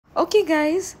Okay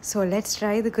guys, so let's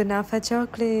try the Kunafa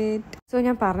chocolate. So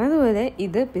ഞാൻ പറഞ്ഞതുപോലെ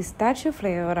ഇത് പിസ്താഷ്യോ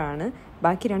ഫ്ലേവർ ആണ്.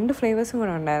 ബാക്കി രണ്ട് ഫ്ലേവേഴ്സും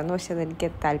കൂടെ ഉണ്ടായിരുന്നു, പക്ഷെ അതെനിക്ക്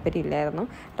താല്പര്യമില്ലായിരുന്നു,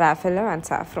 റാഫെല്ലോ and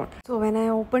saffron. So when I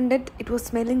opened it, it was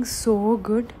smelling so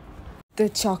good, the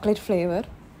chocolate flavor.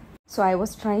 So I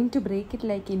was trying to break it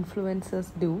like influencers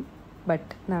do, but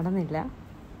നടന്നില്ല.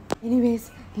 Anyways,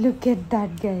 look at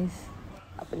that guys.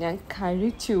 അപ്പോൾ ഞാൻ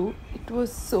കഴിച്ചു. It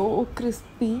was so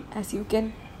crispy as you can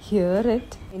hear it.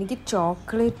 എനിക്ക്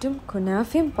ചോക്ലേറ്റും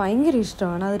കുനാഫയും ഭയങ്കര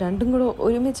ഇഷ്ടമാണ്. അത് രണ്ടും കൂടെ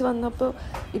ഒരുമിച്ച് വന്നപ്പോൾ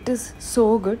it is so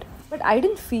good. But I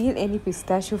don't feel any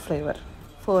pistachio flavour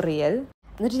for real.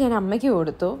 എന്നിട്ട് ഞാൻ അമ്മയ്ക്ക്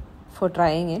കൊടുത്തു four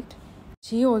trying it.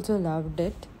 She also loved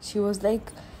it. She was like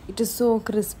it is so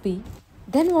crispy.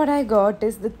 Then what I got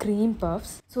is the cream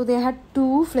puffs. So they had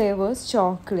two flavors,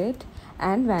 chocolate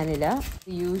and vanilla,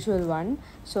 the usual one.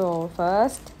 So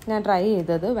first ഞാൻ try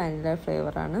ചെയ്തത് vanilla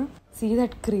flavor ആണ്. See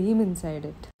that cream inside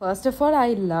it. First of all, I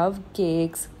love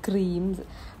cakes, creams,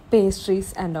 pastries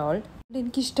and all.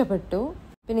 എനിക്ക് ഇഷ്ടപ്പെട്ടു.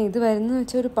 പിന്നെ ഇത് വരുന്നത്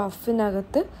വെച്ചാൽ ഒരു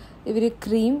പഫിനകത്ത് ഇവർ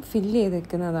cream fill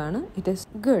ചെയ്തേക്കുന്നതാണ്. It is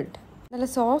good. നല്ല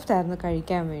സോഫ്റ്റ് ആയിരുന്നു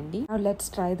കഴിക്കാൻ വേണ്ടി. Now let's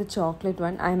try the chocolate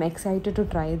one. I am excited to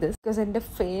try this because എൻ്റെ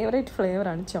ഫേവറേറ്റ് ഫ്ലേവർ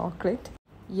ആണ് chocolate.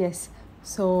 Yes,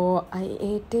 so I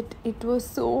ate it. It was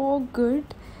so good.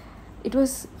 It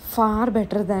was far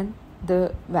better than the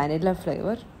vanilla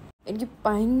flavor. എനിക്ക്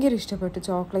ഭയങ്കര ഇഷ്ടപ്പെട്ടു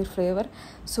chocolate flavour.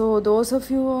 So those of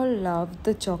you all love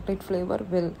the chocolate flavour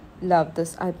will love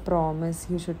this. I promise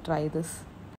you should try this.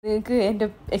 നിങ്ങൾക്ക് എൻ്റെ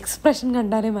expression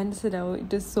കണ്ടാലേ മനസ്സിലാവും.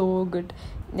 It is so good.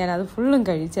 ഞാനത് ഫുള്ളും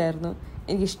കഴിച്ചായിരുന്നു.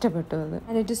 എനിക്ക് ഇഷ്ടപ്പെട്ടു അത്.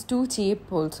 And it is to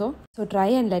cheap also. So try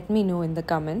and let me no in the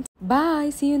comments. By.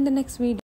 See you in the next video.